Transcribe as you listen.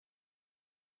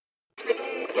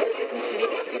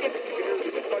This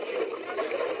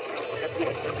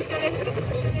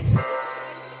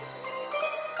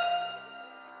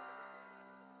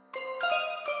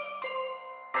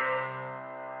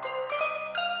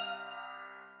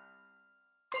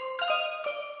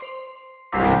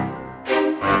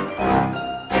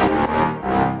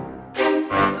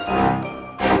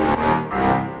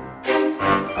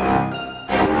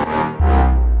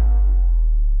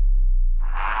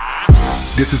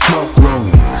is Smoke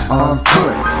Room,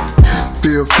 uncut.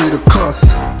 Feel free to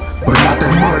cuss, but not that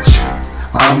much.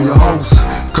 I'm your host,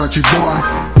 Country Boy.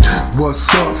 What's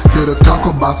up? Here to talk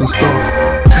about some stuff.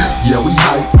 Yeah, we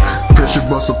hype, pressure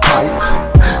bust a pipe.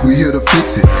 We here to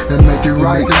fix it and make it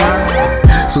right,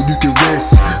 so you can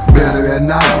rest better at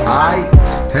night. Aight?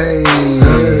 Hey,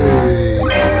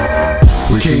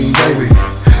 we King Baby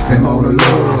and Mona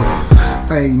Love.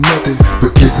 Ain't nothing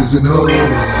but kisses and hugs.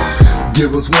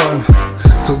 Give us one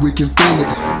so we can feel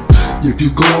it. If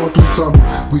you going through something,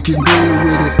 we can deal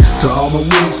with it. To all my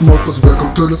weed smokers,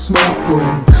 welcome to the smoke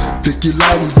room. Pick your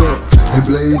lighters up and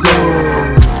blaze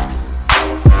on.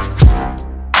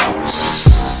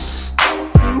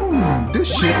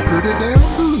 This shit pretty damn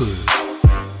good.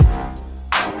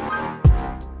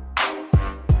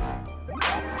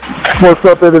 What's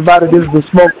up, everybody? This is the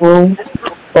Smoke Room.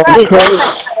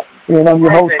 And I'm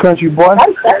your host, Country Boy.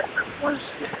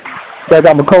 I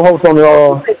got my co-host on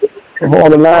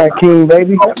the line, King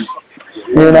Baby.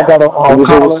 And I got a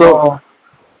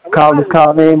Colin.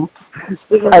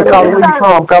 Hey, Colin, where you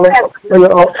from, Colin?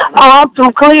 I'm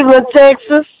from Cleveland,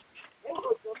 Texas.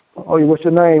 Oh, what's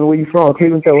your name? Where you from?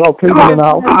 Cleveland, Texas. Oh, Cleveland in the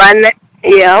house. My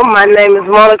name is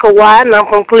Monica White, and I'm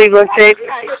from Cleveland, Texas.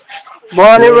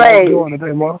 Born and raised. How you doing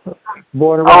today, Monica?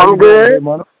 Born and raised. I'm good.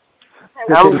 Today,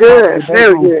 I'm good.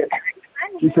 Very good.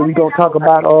 You said we're going to talk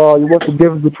about what's the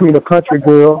difference between a country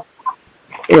girl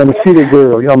and a city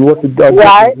girl. You know, what's the difference,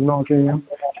 right. You know what I'm saying?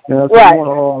 So right. We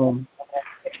want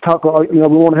to talk, we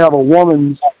want to have a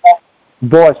woman's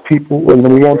voice, people, and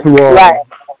we want to right.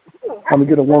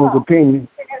 Get a woman's opinion.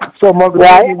 So, Margaret,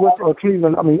 right. What's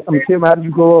Cleveland? Tell me, how did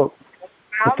you grow up?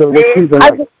 So, what's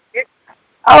Cleveland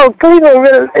like? Cleveland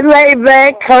really laid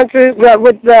back country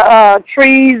with the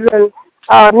trees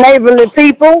and neighborly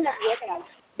people.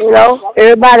 You know,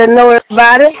 everybody know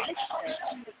everybody.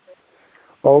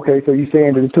 Okay, so you're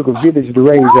saying that it took a village to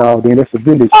raise y'all, then that's a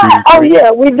village.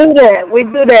 Yeah, we do that.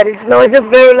 It's just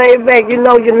very laid back. You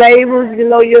know your neighbors, you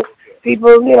know your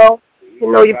people, you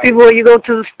know your people when you go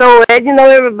to the store, and you know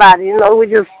everybody. You know,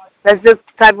 that's just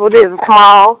the type of it is,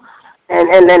 small,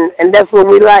 and that's what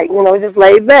we like. You know, just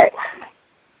laid back.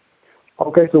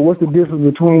 Okay, so what's the difference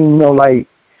between, like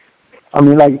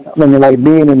being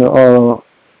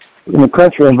in the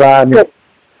country environment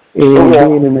and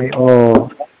being in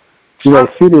the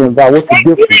city environment? What's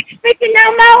the difference?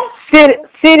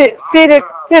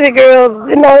 City girls,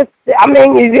 you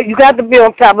got to be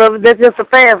on top of it. That's just a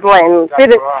fast lane.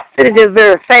 City just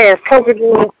very fast. Country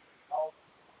girls.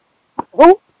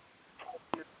 Who?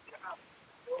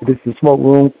 This is Smoke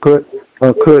Room. Cut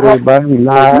everybody. We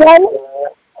live.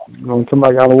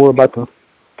 Somebody got to worry about the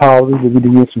pauses, but we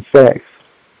do get some facts.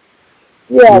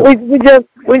 Yeah, we just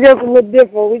a little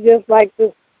different. We just like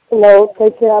to,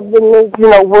 take care of business,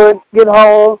 work, get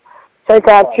home, take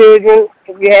our children.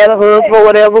 If you had a husband or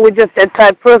whatever, we just that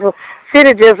type of person.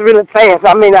 City just really fast.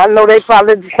 I know they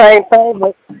probably the same thing,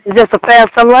 but it's just a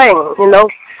faster lane, You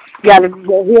got to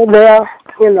go here, there,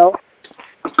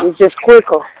 It's just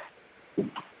quicker.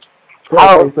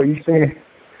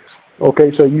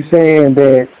 Okay, so you saying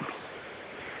that,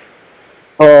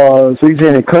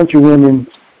 that country women,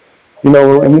 and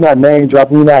we're not name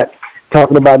dropping, we're not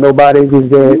talking about nobody, is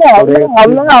that? No,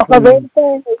 because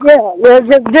everything, it's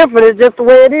just different. It's just the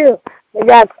way it is. They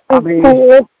got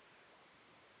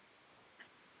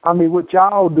what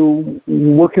y'all do,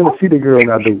 what can a city girl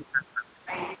not do?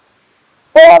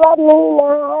 Well, I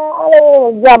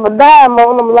don't drop a dime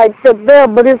on them like sit there,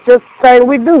 but it's just the thing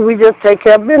we do. We just take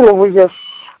care of business. We just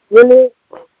really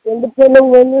independent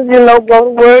women, go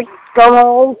to work, come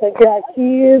home, take care of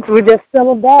kids. We just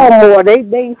settle down more. They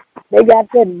got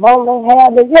that bowling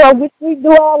habit, we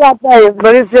do all our things,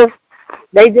 but it's just,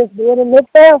 they just do it a little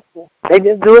faster. They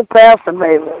just do it faster,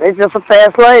 baby. It's just a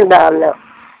fast lane down there.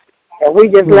 And we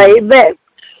just laid back.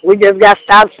 We just got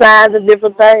stop signs and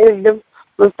different things,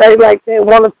 things like that,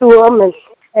 one or two of them, and,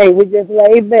 hey, we just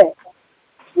laid back.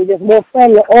 We just more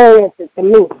family-oriented to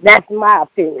me. That's my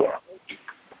opinion.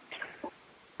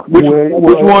 Which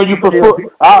one you prefer?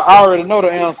 I already know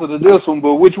the answer to this one,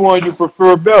 but which one you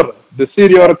prefer better, the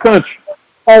city or the country?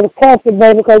 Oh, the country,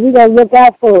 baby, because we got to look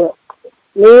out for it.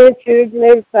 Men, children,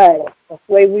 everything. That's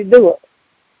the way we do it.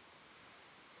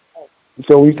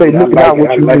 So when you say looking out,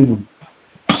 what you mean?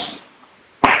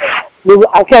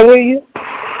 I can't hear you.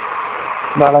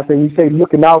 No, I say you say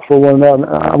looking out for one another.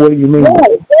 What do you mean?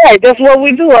 Right, that's what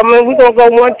we do. I mean, we're going to go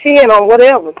 110 on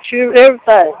whatever.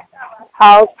 Everything.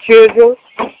 House, children,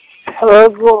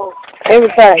 husband,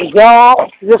 everything. Y'all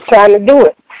just trying to do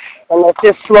it. And that's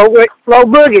just slow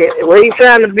boogie. We ain't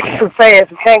trying to be too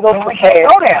fast. We can't go too fast.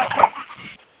 Go there.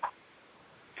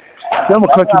 I'm a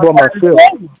country boy myself.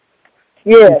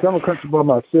 Yeah. I'm a country boy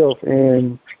myself,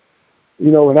 and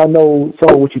you know, and I know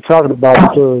some of what you're talking about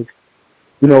because,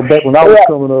 you know, back when I was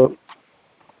coming up,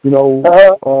 you know,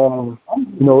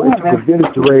 it took a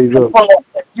village to raise up.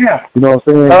 Yeah. You know what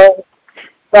I'm saying?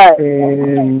 Right.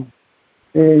 And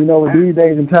you know, in these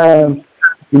days and times,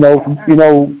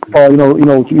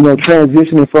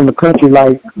 transitioning from the country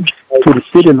life to the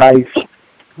city life,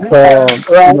 you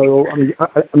know, I mean,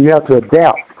 you have to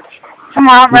adapt. Come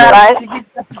on, right?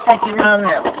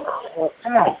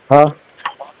 Huh?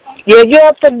 Yeah, you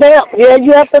have to adapt. Yeah,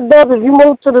 you have to adapt. If you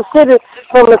move to the city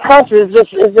from the country, it's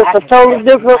just a totally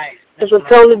different. It's a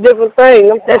totally different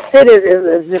thing. That city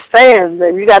is just fast.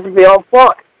 You got to be on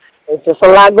point. It's just a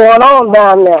lot going on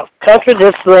down there. Country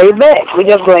just laid back. We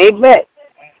just laid back.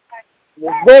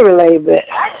 It's very laid back.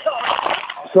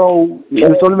 So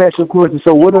let me ask you a question.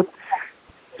 So what if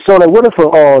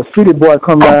a city boy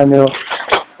come down there,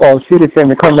 or a city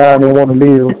family come down there and want to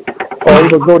live, or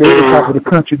even go to every part of the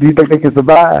country? Do you think they can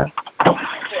survive?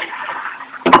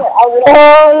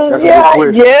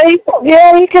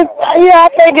 He can. Yeah, I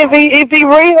think if he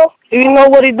real, if you know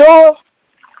what he doing.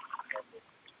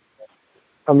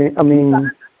 I mean, how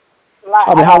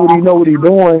would he know what he's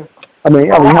doing?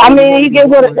 He get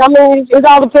what. It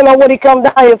all depends on what he come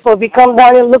down here for. If he come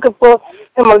down here looking for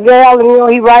him a girl,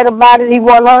 and he write about it, he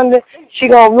 100. She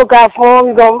gonna look out for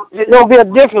him. It's gonna be a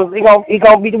difference. He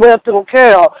gonna be well taken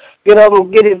care of. You know,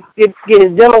 get his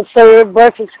dinner served,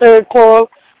 breakfast served to him.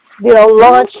 You know,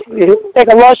 lunch,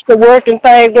 take a lunch to work and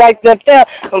things like that.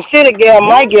 Some city girl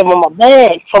might give him a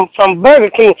bag from Burger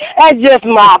King. That's just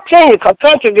my opinion, because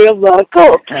country girls don't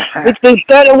cook. We do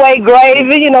 30-way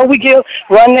gravy, you know, we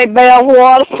run that bell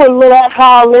water, put a little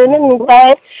alcohol in it and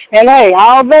things, and hey,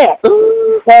 all that.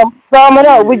 So, sum it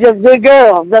up, we just good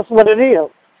girls. That's what it is.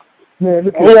 Man,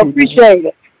 look at we appreciate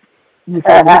it. Look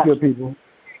at people.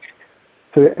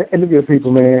 Look at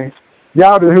people, man.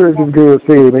 Y'all done heard this girl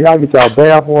say, man, y'all get y'all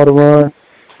bath water run.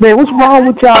 Man, what's wrong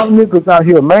with y'all niggas out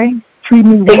here, man?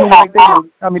 Treating these women like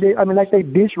they, like they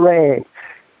dish rags.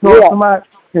 You know, somebody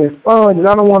is fun, and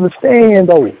I don't understand,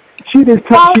 though. She just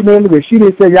touched you, man. She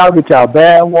just said, y'all get y'all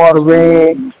bath water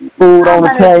rag, food on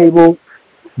the table,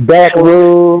 back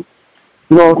rub,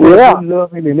 you know what I'm saying?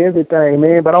 Loving and everything,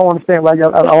 man. But I don't understand why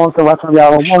y'all, some of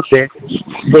y'all don't want that.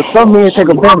 But some men take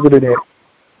advantage of that.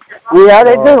 Yeah,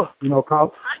 they do. You know,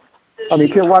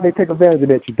 why they take advantage of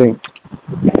that, you think?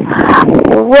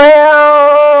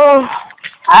 Well,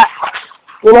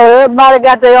 everybody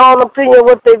got their own opinion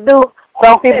what they do.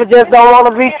 Some people just don't want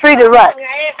to be treated right.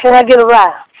 Can I get a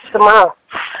ride? Come on.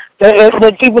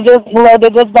 The people just, they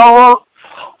just don't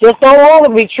want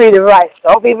to be treated right.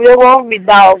 Some people just want to be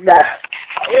dogged out.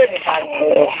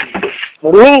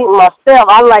 Me, myself,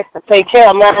 I like to take care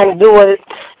of mine and do what it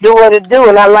do,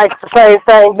 and I like the same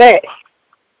thing back.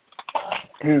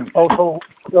 Okay,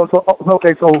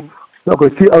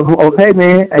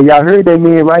 man, and y'all heard that,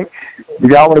 man, right?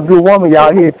 If y'all want a good woman,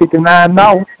 y'all here at 59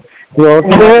 now. You know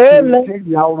what I'm saying?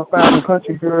 Y'all want to find a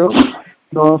country girl. You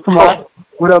know, somebody.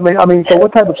 What up, man? So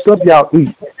what type of stuff y'all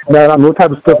eat? What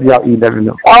type of stuff y'all eat? Let me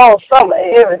know. Oh, some of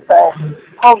everything.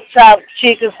 Pork chop,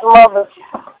 chicken, some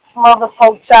other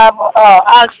pork chop,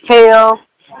 oxtail,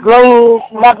 greens,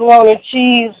 macaroni and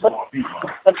cheese,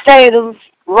 potatoes,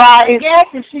 rice. Yes,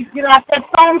 if she get off that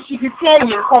phone, she can tell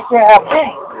you something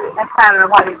happened. That's kind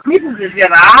of why the people just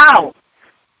get out.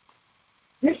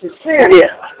 This is serious.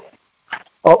 Yeah.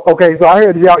 Oh, okay, so I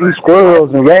heard y'all eat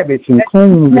squirrels and rabbits and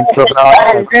coons and stuff.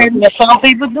 What some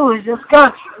people do is just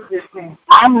country.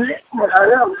 I'm listening.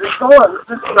 I'm just going.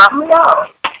 Just drop me off.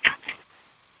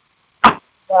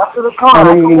 After the car,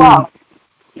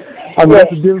 that's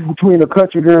the difference between a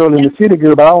country girl and a city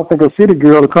girl, but I don't think a city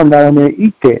girl will come down there and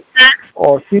eat that,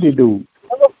 or a city dude.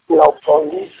 No,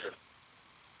 police.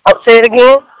 I'll say it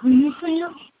again. You see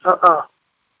him?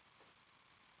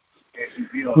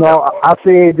 No, I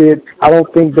said that I don't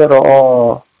think that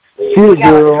a city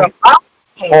girl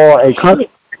or a country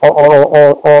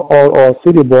or a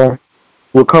city boy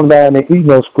will come down and eat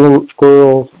no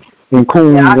squirrels and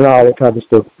coons and all that type of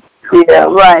stuff. Yeah,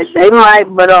 right. They might,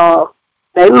 but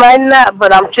they might not.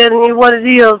 But I'm telling you what it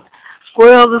is.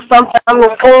 squirrels or sometimes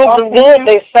the coons and then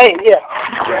they say, yeah.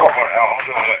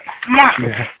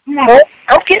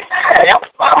 Okay.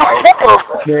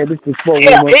 Yeah, this is what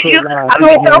Yeah, I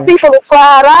mean, some people are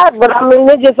fried out, but I mean,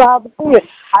 they just all the things.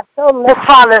 I told them that's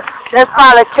probably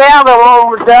Calvin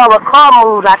one with the other car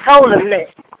moves. I told them that.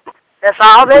 That's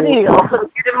all that is. I'm gonna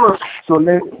get it moved. So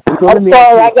let I'm me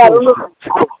sorry, I gotta look.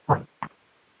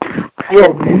 Yeah.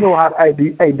 Do you know how? Do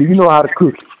you know how to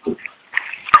cook?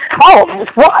 Oh,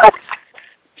 what?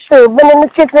 Shit, been in the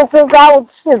kitchen since I was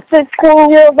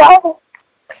 16 years old.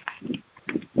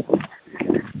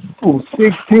 Oh,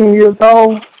 16 years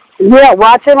old? Yeah,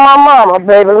 watching my mama,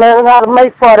 baby, learning how to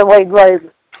make 40-way gravy.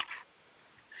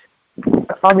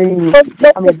 I mean, That's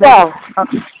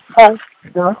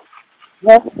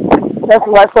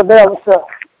why I said that was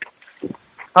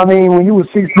I mean, when you were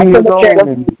 16 years old,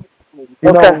 and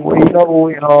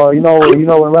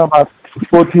around about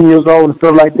 14 years old and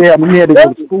stuff like that. I mean, you had to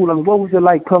go to school. I mean, what was it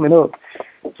like coming up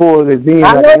for it being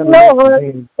I like don't know,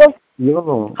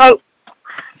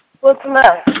 what's the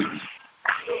matter?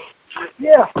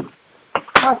 Yeah.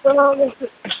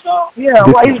 Yeah,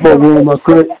 why you room of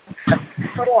good.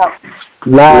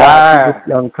 Live.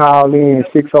 Young call in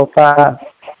 605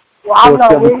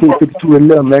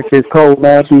 472-5211. That says code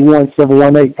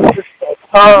 931-718.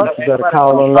 You got a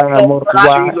call online,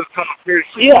 multiple.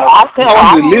 Yeah, I'm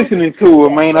just listening to her,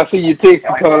 man. I see you text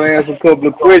and call and ask a couple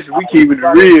of questions. We keeping it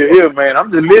real here, man. I'm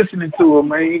just listening to her,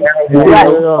 man.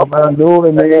 Yeah, man,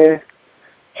 doing it, man.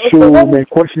 Sure, man.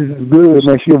 Questions is good,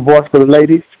 man. She a voice for the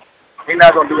ladies. He's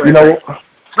not gonna do it. You know?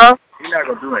 Huh? He's not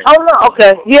gonna do it. Oh no,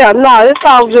 okay. Yeah, no, it's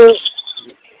all good.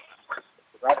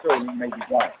 I told you make it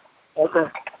right. Okay.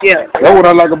 Yeah. That's what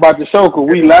I like about the show, cause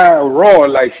we live raw,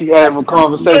 like she having a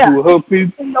conversation with her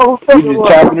people. We just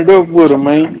chopping it up with her,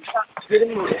 man. I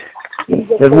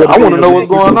want to know what's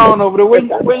going on over there.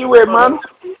 Where you at, man?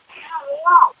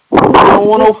 You on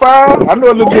 105? I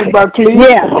know a little bit about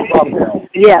Cleveland.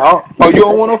 Yeah. Oh, you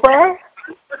on 105?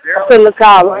 I'm in the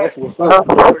collar. That's what's up.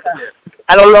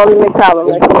 I don't know in the collar.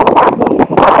 That's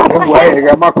where I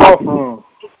got my car from.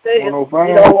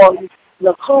 105.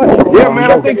 Yeah,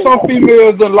 man, I think some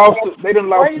females done lost the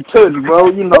touch, bro.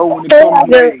 You know, when it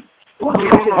comes to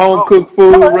home cooked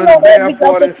food, running down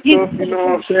for that stuff, you know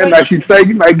what I'm saying? Like you say,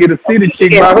 you might get a city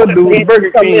chick by her doing Burger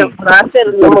King.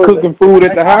 Instead of cooking food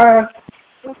at the house.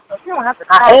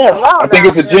 I think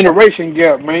it's a generation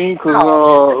gap, man,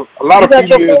 because a lot of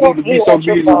females need to be so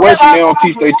busy working, they don't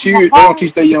teach their children, they don't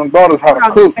teach their young daughters how to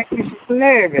cook. You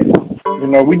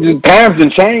know, times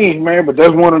done changed, man, but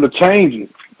that's one of the changes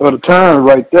of the time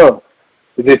right there,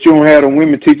 is that you don't have the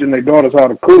women teaching their daughters how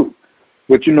to cook.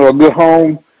 But, you know, a good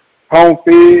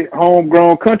home-fed,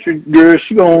 homegrown country girl,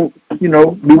 she gonna, you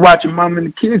know, be watching mom in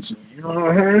the kitchen. You know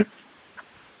what I'm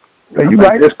saying? You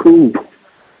right. That's cool.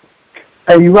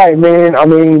 Hey, you're right, man. But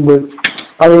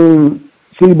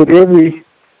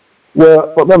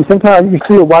sometimes you can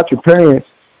still watch your parents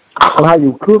on how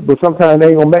you cook, but sometimes they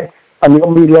ain't gonna make. Your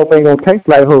meatloaf ain't gonna taste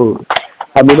like hers.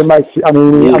 It might. It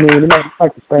might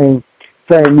like the same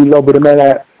meatloaf, but it may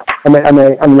not.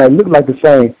 Look like the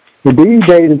same. But these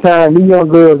days and time, these young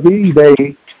girls these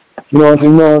days, you know what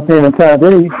I'm saying? Sometimes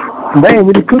they ain't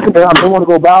really cooking. They want to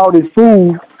go buy all this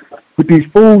food with these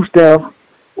food stamps.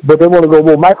 But they want to go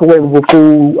with microwavable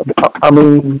food,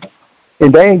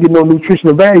 and they ain't getting no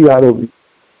nutritional value out of it.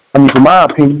 From my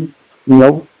opinion, you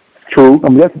know. True.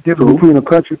 That's the difference between a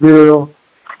country girl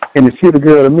and a city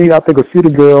girl. To me, I think a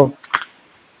city girl,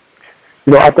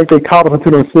 you know, I think they caught up into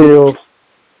themselves,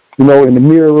 you know, in the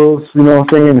mirrors, you know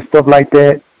what I'm saying, and stuff like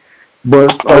that.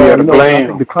 But, the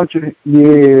glam. The country,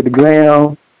 the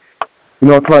glam, you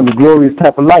know, the glorious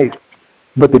type of life.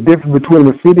 But the difference between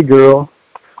a city girl,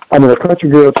 a country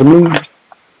girl, to me,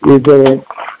 is that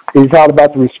it's all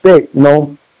about the respect, you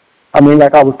know.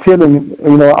 Like I was telling,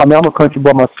 you know, I'm a country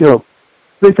boy myself.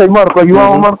 They say, motherfucker, you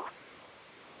on, mother?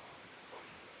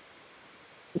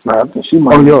 Nah, I think she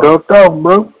might be ducked off,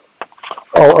 bro.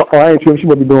 Oh, I ain't sure she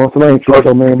might be doing some. I ain't sure,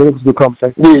 though, man. But it was a good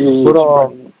conversation. Yeah.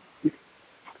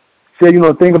 But, you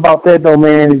know, the thing about that, though,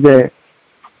 man, is that,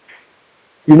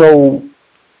 you know,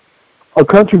 a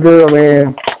country girl,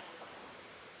 man,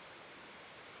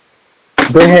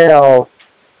 they have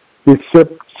this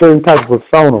certain type of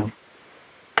persona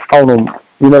on them.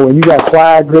 You know, and you got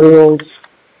quiet girls,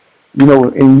 you know,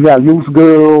 and you got loose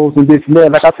girls and this and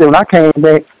that. Like I said, when I came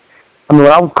back, when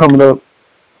I was coming up,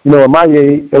 you know, in my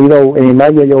age, you know, in my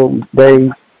young days,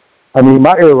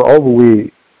 my era over with,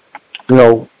 you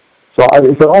know. So I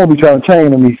don't be trying to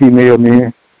change on these female,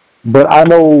 man. But I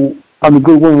know I'm a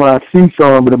good woman when I see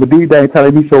some, but these days,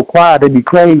 they be so quiet, they be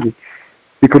crazy.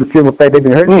 Because of the simple fact they've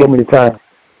been hurt so many times.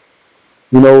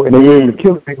 you know, and they ready to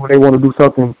kill people when they want to do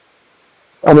something.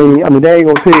 I mean, they ain't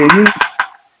gonna tell you.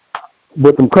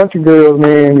 But them country girls,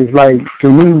 man, is like, to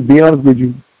me, to be honest with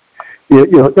you,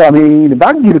 I mean, if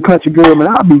I can get a country girl, man,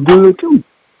 I'll be good too.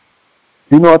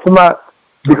 You know what I'm talking about?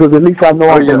 Because at least I know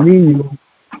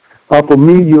I'm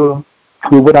familiar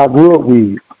with what I grew up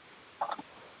with.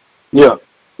 Yeah,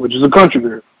 which is a country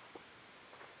girl.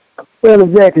 Well,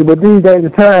 exactly. But these days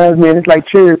of times, man, it's like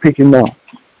cherry picking now.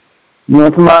 You know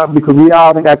what I'm talking about? Because we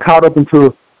all got caught up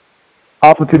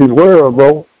off into this world,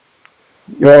 bro.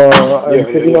 You know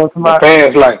what I'm talking about?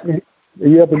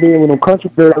 Yeah, but then when them country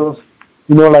girls,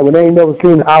 you know, like when they ain't never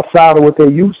seen the outside of what they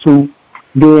used to,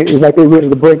 then it's like they're ready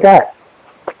to break out.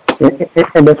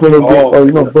 And that's when they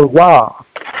get, break wild.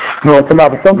 You know what I'm talking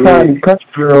about? But sometimes these country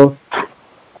girls,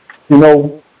 you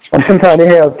know, and sometimes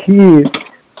they have kids,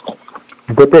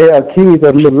 but they have kids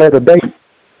at a little later date.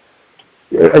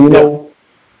 You know,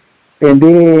 and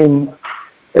then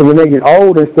when they get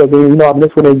older and stuff, then, you know,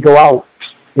 that's when they go out.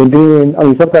 And then, I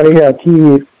mean, sometimes they have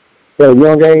kids at a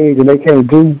young age and they can't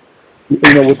do,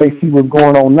 you know, what they see what's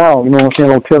going on now. You know what I'm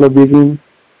saying? On television,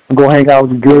 and go hang out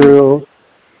with the girls.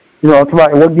 You know what I'm talking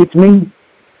about? And what gets me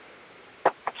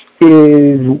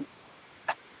is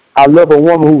I love a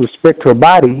woman who respects her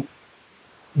body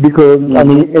because, I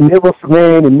mean, it never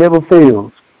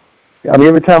fails. I mean,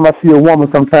 every time I see a woman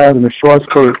sometimes in a short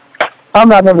skirt, I'm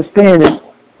not understanding.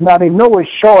 Now, they know it's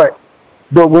short,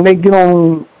 but when they get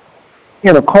on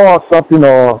in a car or something,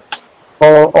 or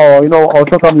you know, or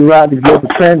sometimes you ride these local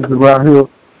transit around here,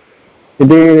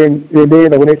 and then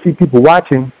when they see people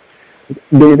watching,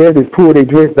 they just pull their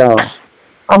dress down.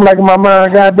 I'm like, in my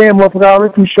mind, goddamn, motherfucker,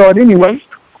 already too short anyway.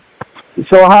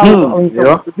 So how? You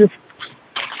know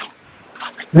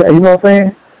what I'm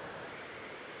saying?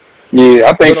 Yeah,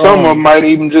 I think some of them might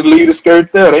even just leave the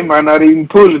skirt there. They might not even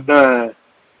pull it down.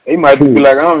 They might just be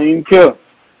like, I don't even care.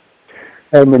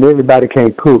 Hey, man, everybody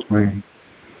can't cook, man.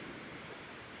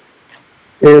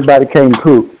 Everybody can't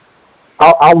cook.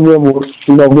 I remember,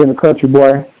 you know, being a country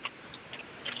boy,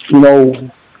 you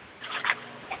know,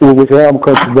 which I am a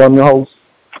country boy, the host,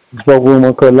 Broke Room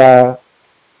Uncut Live,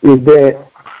 is that,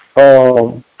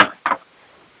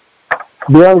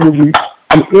 be honest with you,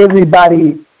 I mean,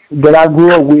 everybody that I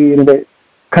grew up with and that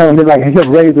kind of like helped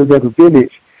raise us as a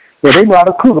village, yeah, they know how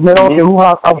to cook. Man, I don't care who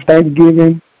house I was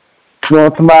Thanksgiving, you know,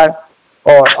 somebody,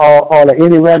 or at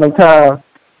any random time,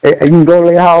 and you can go to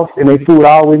their house and their food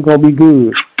always gonna be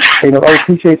good. And I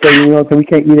appreciate that, you know, because we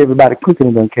can't eat everybody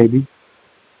cooking them, KB.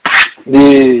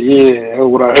 Yeah, that's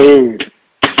what I heard.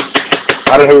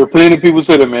 I done heard plenty of people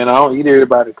say that, man, I don't eat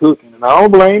everybody cooking, and I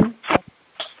don't blame them.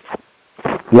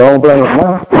 You don't blame them,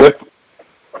 huh?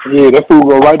 That food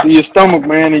go right to your stomach,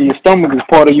 man, and your stomach is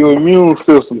part of your immune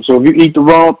system. So if you eat the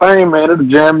wrong thing, man, it'll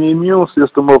jam your immune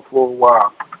system up for a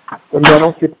while. But man,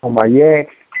 don't sit on my yak.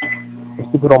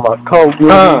 Don't sit on my coat.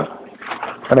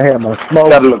 And I have my smoke.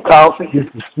 Got a little coffee. This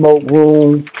is smoke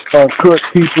room, cook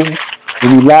people.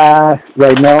 And we live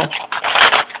right now.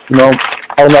 You know,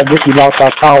 I don't know, I guess we lost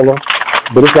our caller,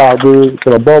 but it's all good.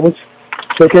 So, Bubbles.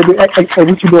 So, KB, hey,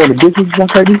 what you doing? The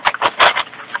business, KB?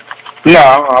 No,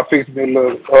 I fixed me a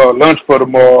little lunch for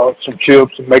tomorrow, some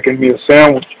chips and making me a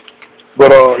sandwich.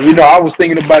 But, you know, I was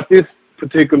thinking about this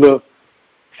particular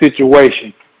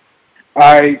situation.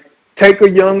 I take a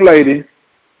young lady,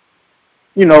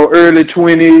 you know, early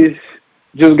 20s,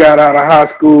 just got out of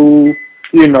high school,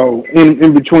 you know,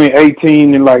 in between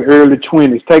 18 and like early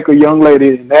 20s. Take a young lady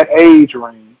in that age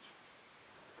range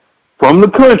from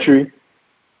the country,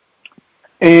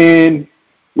 and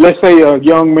let's say a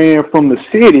young man from the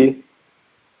city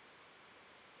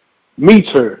meets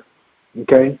her,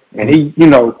 okay? And he, you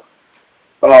know,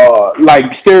 like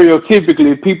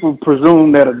stereotypically, people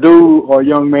presume that a dude or a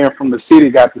young man from the city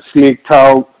got the slick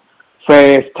talk,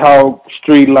 fast talk,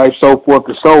 street life, so forth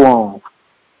and so on.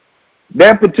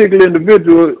 That particular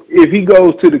individual, if he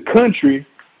goes to the country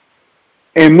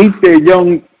and meets that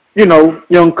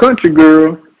young country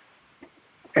girl,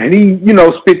 and he, you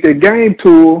know, spit that game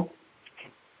to her,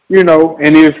 you know,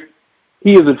 and if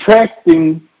he is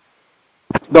attracting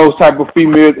those type of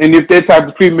females, and if that type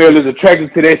of female is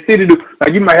attracted to that city dude,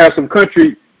 like you might have some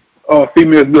country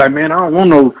females be like, man, I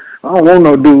don't want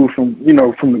no dude from, you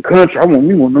know, from the country. I want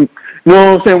me one of them, you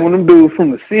know what I'm saying, one of them dudes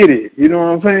from the city, you know what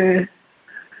I'm saying?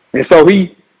 And so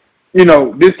he, you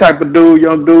know, this type of dude,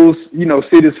 young dudes, you know,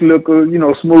 city slicker, you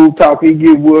know, smooth talk, he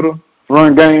get with her,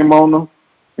 run game on her.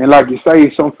 And like you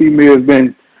say, some females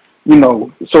been, you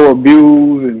know, so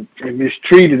abused and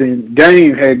mistreated and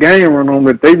had game run on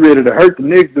that they ready to hurt the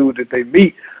next dude that they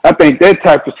meet. I think that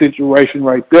type of situation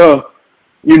right there,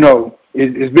 you know,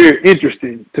 is very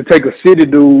interesting to take a city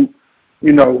dude,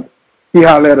 you know, he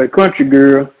hollered at a country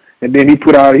girl, and then he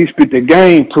spit the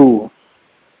game to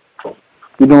her.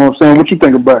 You know what I'm saying? What you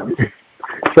think about it?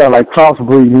 Sound like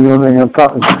crossbreeding, you know what I mean?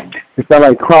 It sound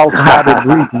like cross-sided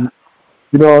breeding.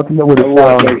 You know what it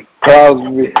sounds like?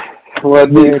 Crossbreed.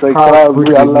 What did you say?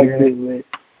 Crossbreed. I like that, man.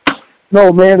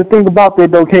 No, man, the thing about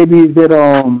that, though, KB, is that,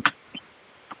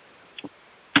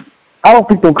 I don't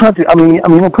think them country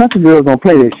girls don't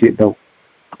play that shit, though.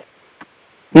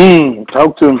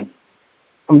 Talk to me.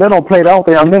 They don't play that.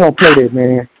 They don't play that,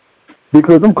 man.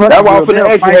 Because them country girls. That's why I'm gonna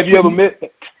ask you, have you ever met?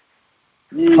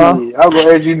 Yeah, huh? I was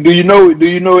gonna ask you, do you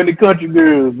know any country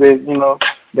girls that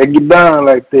that get down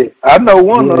like that? I know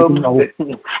one of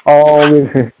them. Oh,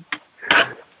 man.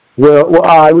 Well, all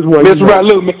right, which one? Miss Ryan,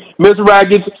 look,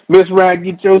 Miss Ryan,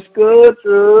 get your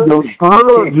sculpture. Your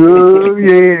sculpture,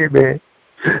 yeah, man.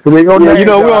 We don't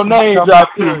name drop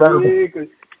too,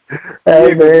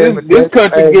 Hey, man, this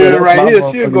country girl right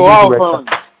here, she'll go off on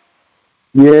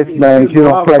you. Yes, man, she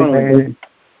don't play, man.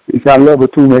 I love her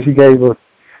too, man. She gave her,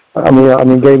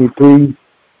 gave me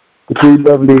three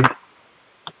lovely,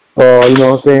 you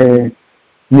know what I'm saying,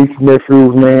 nieces and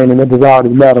nephews, man, and that was all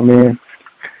that matter, man.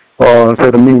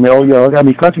 Instead of me, man, I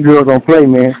mean, country girls don't play,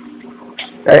 man.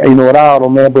 You know, without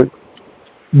them, man, but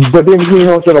then, you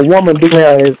know, a woman do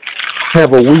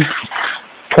have a weak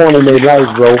point in their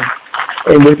life, bro.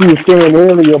 And what you were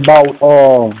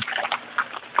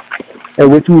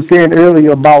saying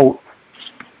earlier about,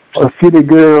 a city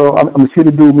girl, a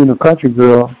city dude being a country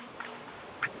girl,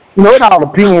 you know, it all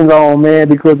depends on, man,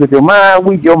 because if your mind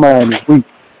weak, your mind is weak.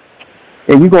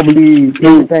 And you're going to believe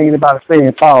anything anybody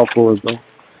saying powerful, though.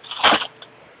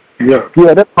 Yeah.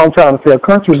 Yeah, that's what I'm trying to say. A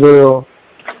country girl,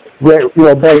 you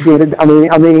know, back then,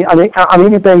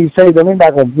 anything you say, they're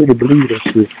not going to really believe that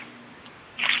shit.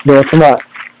 You know, come on.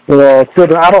 You know,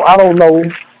 I don't know.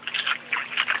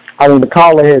 I mean, the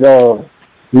caller had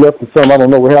left or something. I don't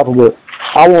know what happened, but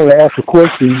I wanted to ask a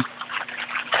question.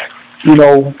 You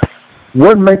know,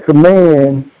 what makes a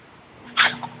man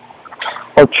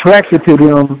attracted to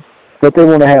them that they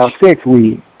want to have sex with?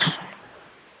 You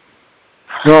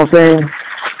know what I'm saying?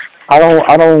 I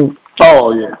don't.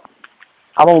 Oh yeah.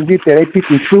 I don't get that. They pick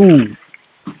and choose.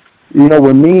 You know,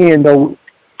 with men though.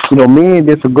 You know, men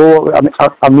just to go.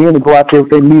 Men to go out there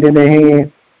with their meat in their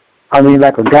hand. I mean,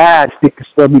 like a guy stick and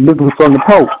stuff. Be looking for something to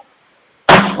poke.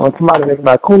 Or somebody that's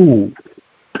like cool.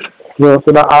 You know,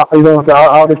 so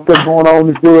all this stuff going on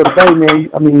in this world today, man.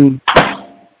 I mean,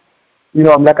 you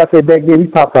know, like I said back then, we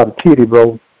popped out a kitty,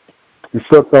 bro. And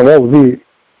sucked on, that was it.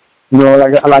 You know,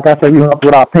 like I said, we hung up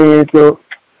with our pants up.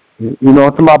 You know,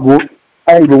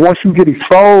 hey, but once you get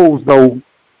exposed, though,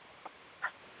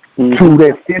 to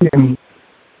that feeling,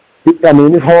 I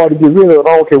mean, it's hard to get rid of.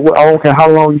 I don't care how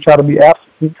long you try to be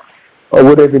absent or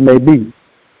whatever it may be.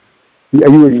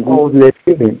 You exposed to that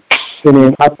feeling. And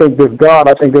then I think that's God.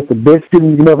 I think that's the best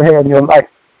feeling you can ever have in your life.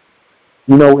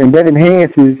 You know, and that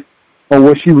enhances on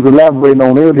what she was elaborating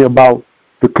on earlier about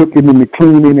the cooking and the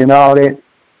cleaning and all that.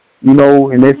 You know,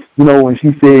 and that's, you know, when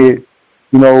she said,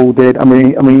 you know, that, I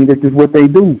mean, this is what they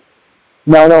do.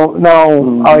 Now,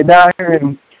 I'm down here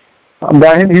in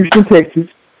Houston, Texas,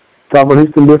 talking about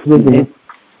Houston listeners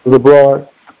and abroad.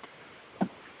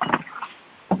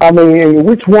 I mean,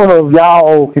 which one of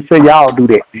y'all can say y'all do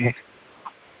that, man?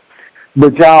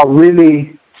 But y'all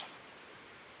really,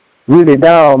 really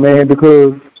down, man,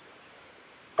 because,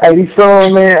 hey, these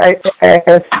songs, man,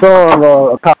 that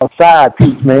song called Side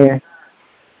Piece, man.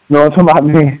 You know what I'm talking about,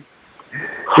 man?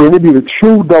 Yeah, it be the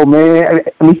truth, though, man.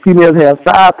 These females have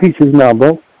side pieces now,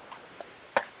 bro.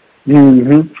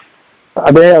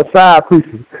 They have side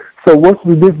pieces. So what's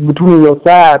the difference between your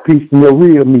side piece and your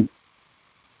real meat?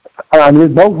 I mean,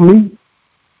 it's both meat.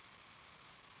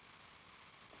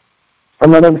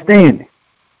 I'm not understanding.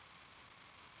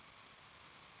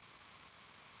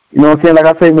 You know what I'm saying? Like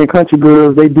I say, man, country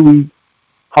girls, they do eat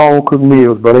home-cooked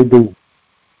meals, but they do.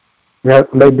 Yeah,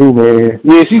 they do, man.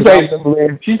 Yeah, she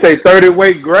say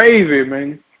 30-weight gravy,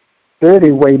 man.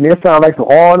 30-weight, man. That sound like some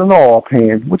oil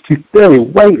pans. What you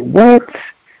 30-weight? What?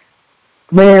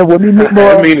 Man, what do you mean,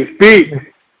 more? I mean, it's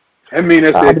thick. I mean,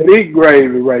 that's that thick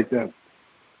gravy right there.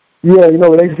 Yeah, you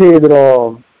know, they say that,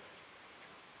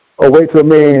 a way to a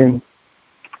man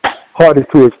heart is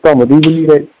to his stomach. Do you believe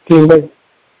that, King Bay?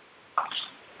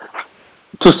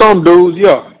 To some dudes,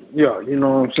 yeah. Yeah, you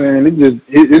know what I'm saying?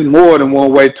 It's more than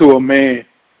one way to a man's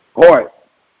heart.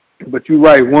 But you're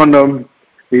right, one of them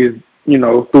is, you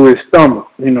know, through his stomach,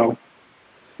 you know.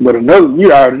 But another,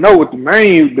 you already know what the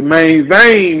main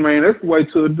vein, man, that's the way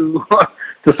to a dude,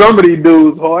 to some of these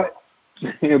dudes' heart.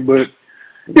 But,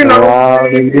 you know,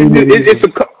 it's a...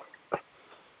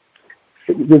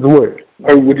 It's a word.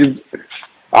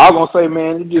 I was gonna say,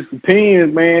 man, it just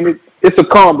depends, man. It's a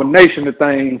combination of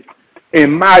things,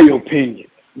 in my opinion.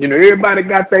 You know, everybody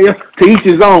got their to each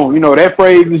his own. You know, that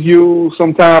phrase is used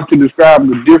sometimes to describe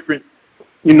the different,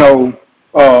 you know,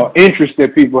 interests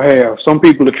that people have. Some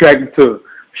people attracted to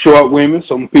short women.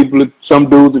 Some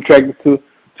dudes attracted to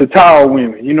tall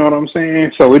women. You know what I'm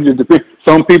saying? So it just depends.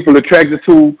 Some people attracted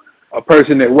to a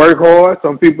person that work hard.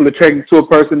 Some people attracted to a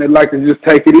person that like to just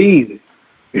take it easy.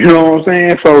 You know what I'm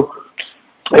saying? So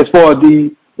as far as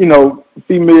the, you know,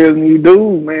 females and these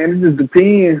dudes, man, it just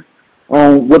depends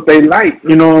on what they like.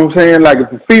 You know what I'm saying? Like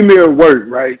if a female work,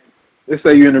 right? Let's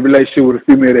say you're in a relationship with a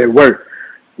female that work.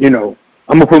 You know,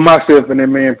 I'm gonna put myself in that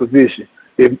man's position.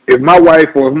 If my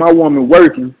wife or if my woman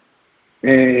working,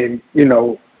 and you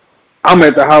know, I'm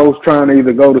at the house trying to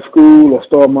either go to school or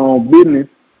start my own business,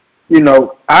 you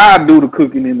know, I do the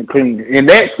cooking and the cleaning in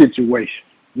that situation.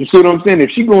 You see what I'm saying?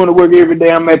 If she going to work every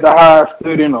day, I'm at the house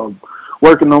studying or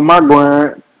working on my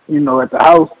grind, you know, at the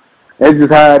house. That's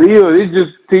just how it is. It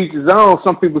just teaches on.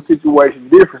 Some people's situation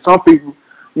different. Some people,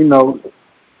 you know,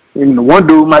 one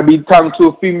dude might be talking to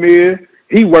a female.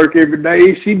 He work every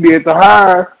day. She be at the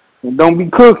house and don't be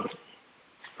cooking.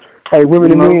 Hey,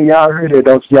 women and men, y'all heard that,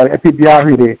 don't you? Y'all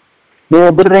heard that.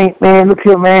 Man, but it ain't, man, look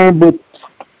here, man, but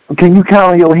can you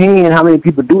count on your hand how many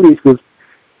people do this? Because,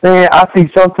 man, I see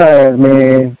sometimes,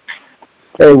 man,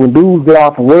 hey, when dudes get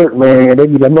off of work, man, they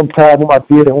be like, I'm tired, what am I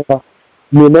doing?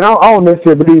 Man, I don't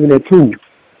necessarily believe in that, too.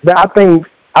 But I think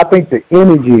the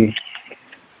energy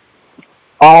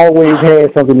always has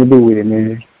something to do with it,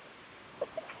 man.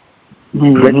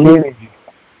 Mm-hmm.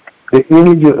 The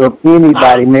energy of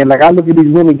anybody, man. Like, I look at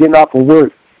these women getting off of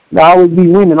work. They always be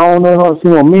women. I don't know how to see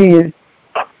no men.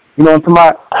 You know what I'm talking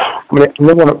about? Like,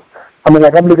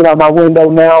 I'm looking out my window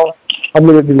now. I'm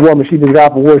looking at this woman. She just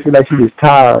got off of work. She's like, she just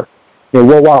tired and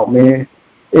wore out, man.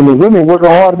 And the women working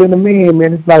harder than the men,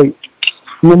 man. It's like,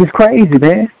 man, it's crazy,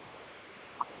 man.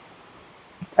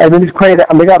 I mean, it's crazy.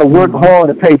 I mean, they got to work hard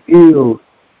to pay bills.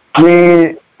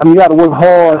 Man, I mean, you got to work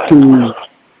hard to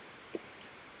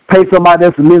pay somebody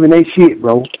else to live in their shit,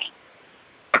 bro.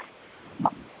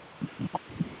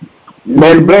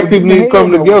 Man, black people need to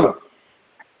come together.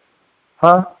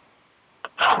 Huh?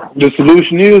 The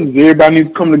solution is everybody needs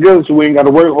to come together so we ain't got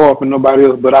to work hard for nobody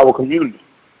else but our community.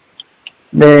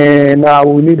 Man, nah,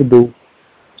 what we need to do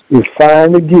is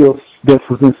find the gifts that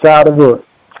was inside of us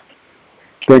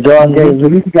that God gave us.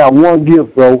 At least we got one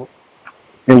gift, bro,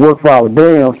 and work for our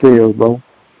damn selves, bro.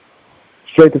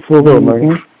 Straight to full up,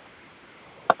 man.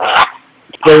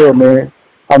 Straight up, man.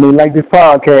 I mean, like this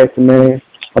podcast, man.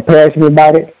 I'm passionate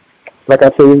about it. Like I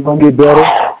said, it's going to get better.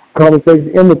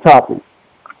 Conversation in the topic.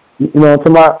 You know what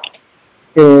I'm talking about?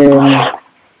 And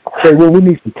say, well, we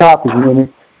need some topics,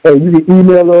 man. Hey, you can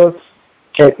email us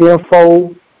at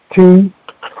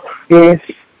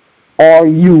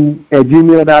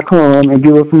info2sru@gmail.com and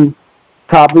give us some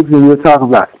topics and we'll talk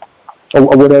about it.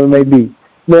 Or whatever it may be.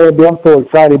 Man, I'm so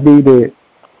excited, B, that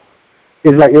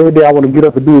it's like every day I want to get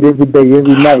up and do it every day,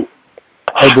 every night.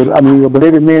 But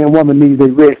every man and woman needs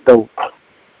their rest, though.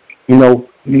 You know?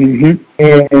 Mm-hmm.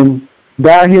 And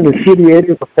down here in the city, it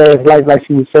is a fast life, like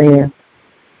she was saying.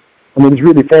 I mean, it's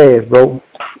really fast, bro.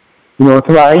 You know,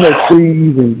 ain't no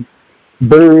trees and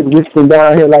birds whistling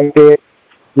down here like that.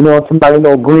 You know, ain't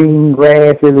no green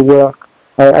grass everywhere.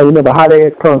 I remember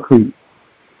hot-ass concrete.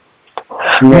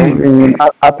 You know, and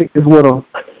I think this world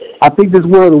is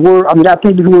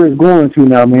going to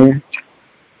now, man.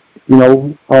 You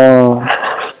know,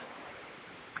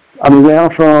 where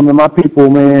I'm from and my people,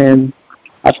 man,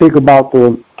 I think about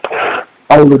the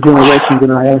older generations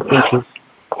and our ancestors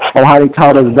on how they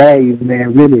taught us values,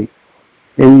 man, really.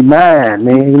 And we mind,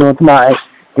 man, you know what I'm talking about?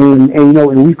 And you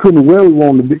know, and we couldn't wear what we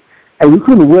wanted to be. And we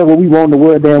couldn't wear what we wanted to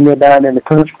wear down there down in the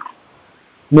country.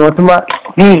 You know what I'm talking about?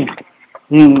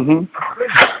 Mm-hmm.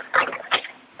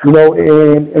 You know,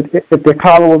 and if the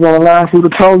collar was on the line, she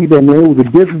would have told you that, man. It was a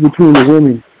difference between the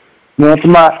women. You know what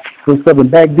I'm talking about? Because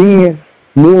back then,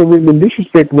 men really didn't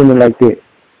disrespect women like that.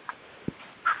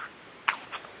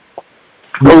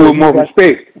 A little more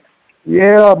respect.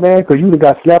 Yeah, man, because you would have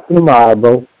got slapped in the mouth,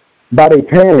 bro, by their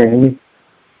parents.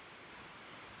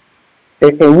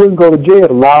 And wouldn't go to jail.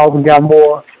 The laws got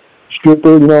more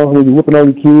stricter, you know, when you're whooping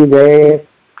on your kids' ass.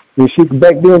 And she,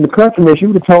 back then in the country, man, she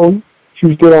would have told you. She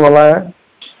was still on the line.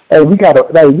 Hey, we got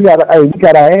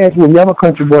our ass with young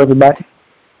country boys about it.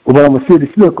 But I'm a city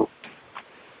slicker.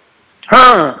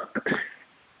 Huh?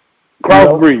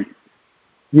 Crossbreed.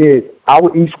 Yeah, I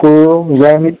would eat squirrel,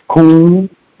 rabbit, coon.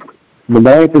 But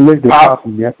I ain't listed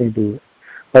possibly. I can't do it.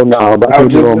 Oh, no, but I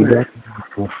can't do it on that.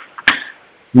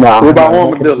 Nah, what about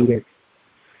armadillo?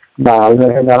 Nah,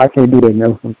 I can't do that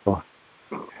now. I'm sorry.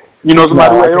 You know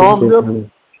somebody who ate arms up?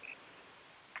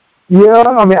 Yeah,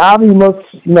 I mean, I must,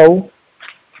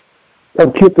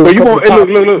 have killed so you won't,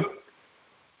 look.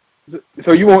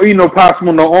 So you won't eat no possum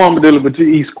or no armadillo, but you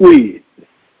eat squid.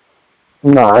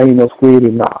 Nah, I ain't no squid,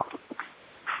 nah.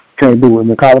 Can't do it,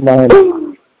 man. Call it my hand.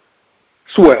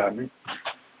 Swear, I mean.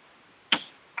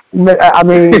 I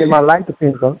mean, my life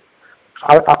depends on.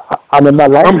 I mean, my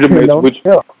life I'm just messing with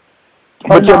you.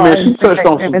 But yeah, man, she touched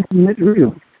on some. It's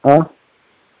real, huh?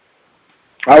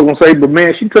 I was gonna say, but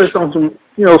man, she touched on some,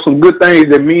 some good things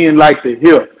that men like to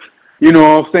hear. You know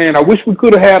what I'm saying? I wish we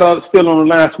could have had her still on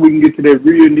the line so we can get to that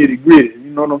real nitty gritty.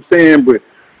 You know what I'm saying? But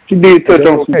she did touch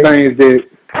on some things that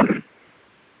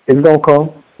it's gonna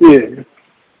come. Yeah.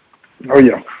 Oh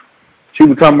yeah. She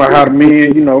was talking about how the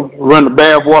men, run the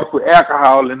bath water with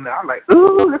alcohol, and I'm like,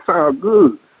 ooh, that sounds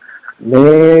good.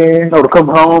 Man, to come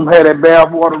home, have that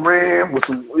bath water ran with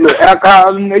some little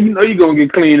alcohol in there. You're gonna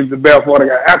get clean if the bath water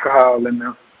got alcohol in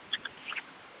there.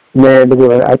 Man,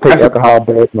 I take alcohol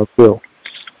baths myself.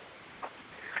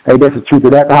 Hey, that's the truth.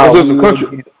 That alcohol.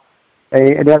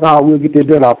 Hey, and alcohol will get that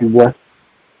dirt off you, boy.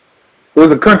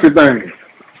 It's a country thing.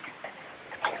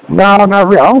 No, not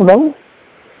really. I don't know.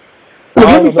 Well,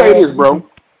 let me say this, bro.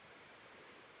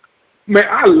 Man,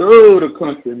 I love the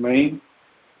country, man.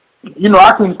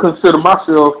 I can consider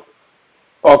myself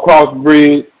a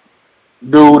crossbred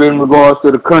dude in regards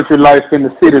to the country life and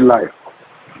the city life.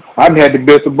 I've had the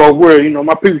best of both worlds.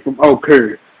 My people from Oak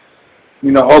Curry.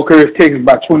 Oak Curry, Texas,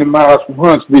 about 20 miles from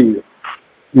Huntsville.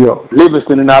 Yeah.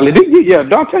 Livingston and all that. Yeah,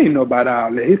 don't tell you about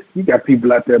all that. You got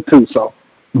people out there, too, so.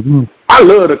 Mm-hmm. I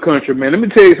love the country, man. Let me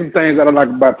tell you some things that I like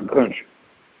about the country.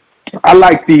 I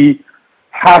like the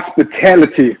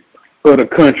hospitality of the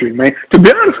country, man. To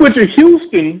be honest with you,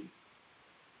 Houston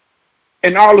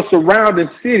and all the surrounding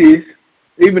cities,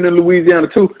 even in Louisiana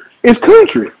too, is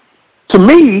country. To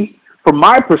me, from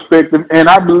my perspective, and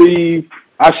I believe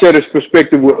I share this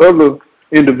perspective with other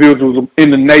individuals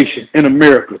in the nation, in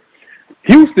America,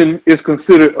 Houston is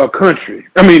considered a country.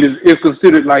 I mean, it's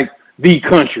considered like the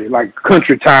country, like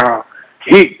country town,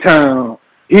 hick town,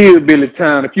 hillbilly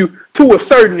town, to a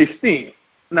certain extent.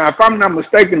 Now, if I'm not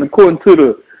mistaken, according to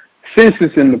the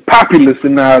census and the populace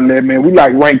and all that, man, we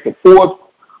ranked the 4th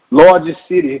largest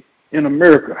city in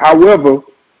America. However,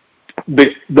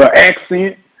 the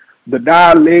accent, the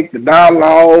dialect, the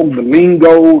dialogue, the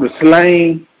lingo, the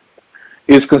slang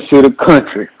is considered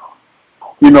country.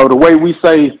 The way we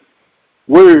say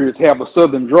words have a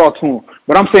southern draw to them.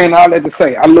 But I'm saying all that to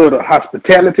say, I love the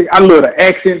hospitality. I love the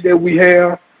accent that we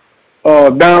have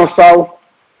down south,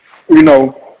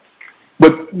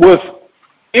 But what's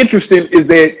interesting is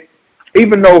that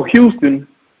even though Houston,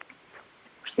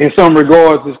 in some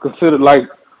regards, is considered like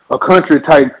a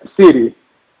country-type city,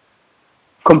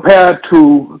 compared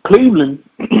to Cleveland,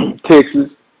 Texas,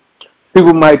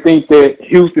 people might think that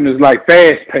Houston is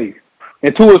fast-paced.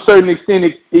 And to a certain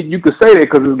extent, you could say that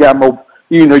because it's got more,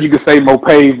 you could say more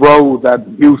paved roads out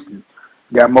of Houston.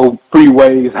 Got more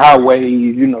freeways,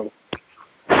 highways,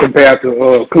 compared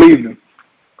to Cleveland.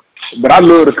 But I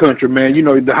love the country, man.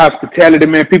 The hospitality,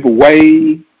 man. People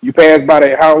wave. You pass by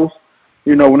their house.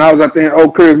 When I was out there in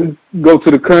Oak Curry, we go to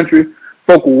the country,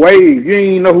 folk will wave. You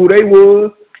ain't know who they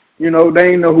was. They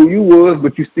ain't know who you was,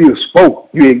 but you still spoke.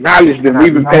 You acknowledged them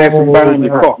even passing by in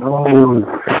your car.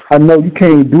 I know you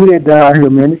can't do that down here,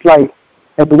 man. It's like,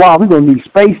 after a while, we're going to need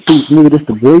spacesuits, nigga, just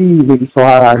to breathe. It's so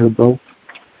hot out here, bro.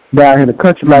 Down here in the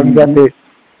country, you got that,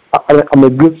 I'm a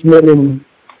good smelling,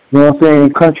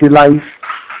 country life.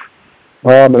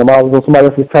 And I'm always on somebody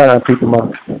else's time, people.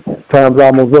 My time's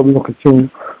almost up. We're going to continue.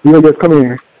 We're going to just come in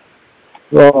here.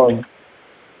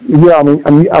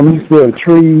 I'm used to the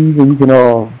trees, and you can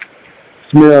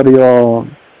smell the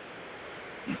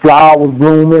flowers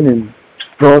blooming and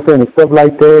stuff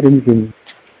like that, and you can.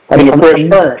 You can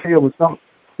tell with some.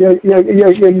 Yeah.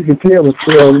 You can tell with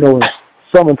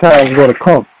summertime is going to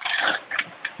come.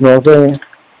 You know what I'm saying?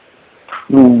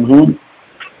 Mm-hmm.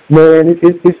 Man, it's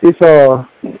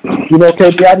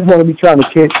KB, I just want to be trying to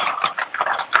catch,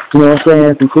 some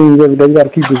things every day. We got to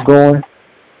keep this going.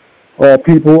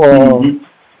 People,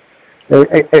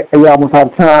 we almost out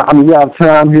of time. We out of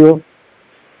time here.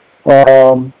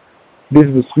 This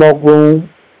is the Smoke Room.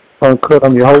 Uncut.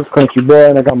 I'm your host, Country Boy,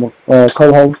 and I got my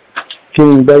co-host,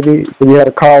 King Baby. So we had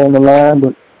a call on the line,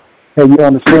 but hey, you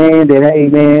understand that, hey,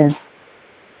 man,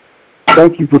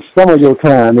 thank you for some of your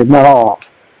time, if not all.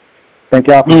 Thank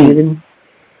y'all for listening.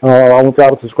 I want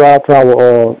y'all to subscribe to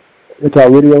our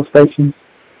radio stations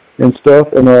and stuff.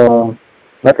 And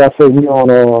like I said, we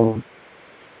on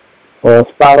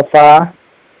Spotify.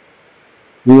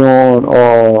 We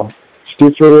on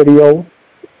Stitcher Radio.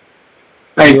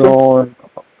 We on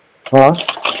Huh?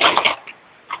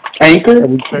 Anchor?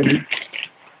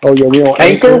 Oh, yeah, we on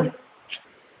Anchor.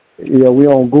 Yeah, we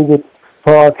on Google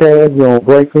Podcast, we on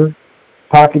Breaker,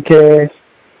 Pocket Cast,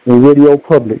 and Radio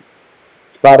Public.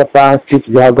 Spotify,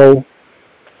 Stitcher. Y'all go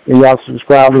and y'all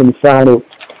subscribe and sign up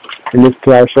and listen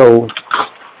to our shows.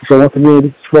 So once again,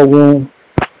 this is Program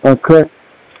Uncut.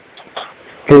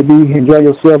 KB, enjoy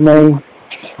yourself, man.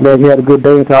 Glad you had a good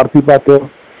day. And to all the people out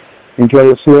there, enjoy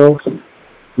yourselves.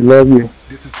 We love you.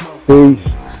 Peace.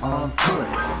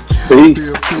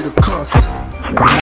 Feel free to cuss.